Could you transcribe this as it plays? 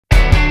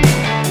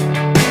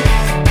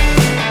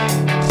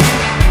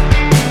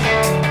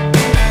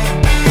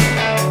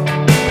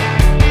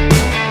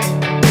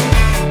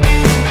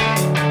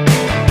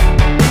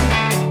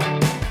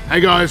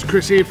Hey guys,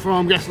 Chris here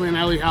from Gasoline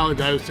Alley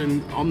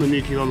Harley-Davidson. I'm the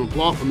new kid on the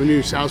block. I'm the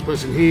new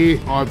salesperson here.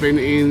 I've been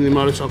in the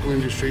motorcycle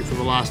industry for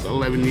the last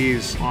 11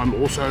 years. I'm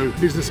also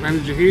business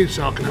manager here,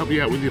 so I can help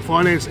you out with your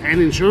finance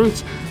and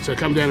insurance. So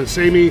come down and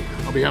see me.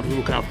 I'll be happy to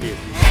look after you.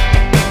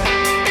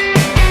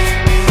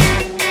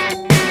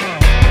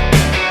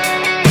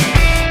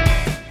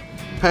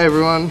 Hey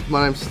everyone,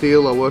 my name's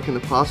Steele. I work in the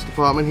parts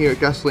department here at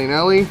Gasoline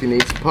Alley. If you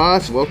need some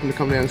parts, welcome to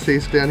come down and see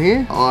us down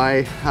here.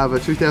 I have a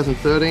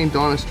 2013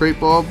 Dyna Street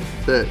Bob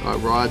that I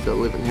ride the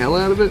living hell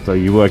out of it. So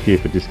you work here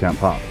for Discount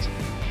Parts?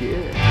 Yeah.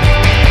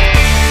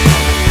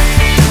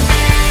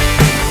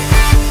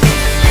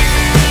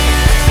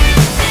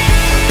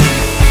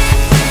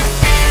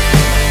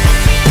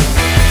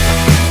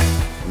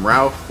 I'm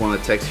Ralph, one of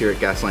the techs here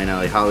at Gasoline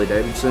Alley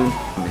Harley-Davidson.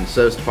 I'm in the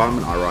service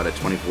department. I ride a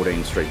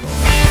 2014 Street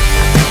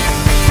Bob.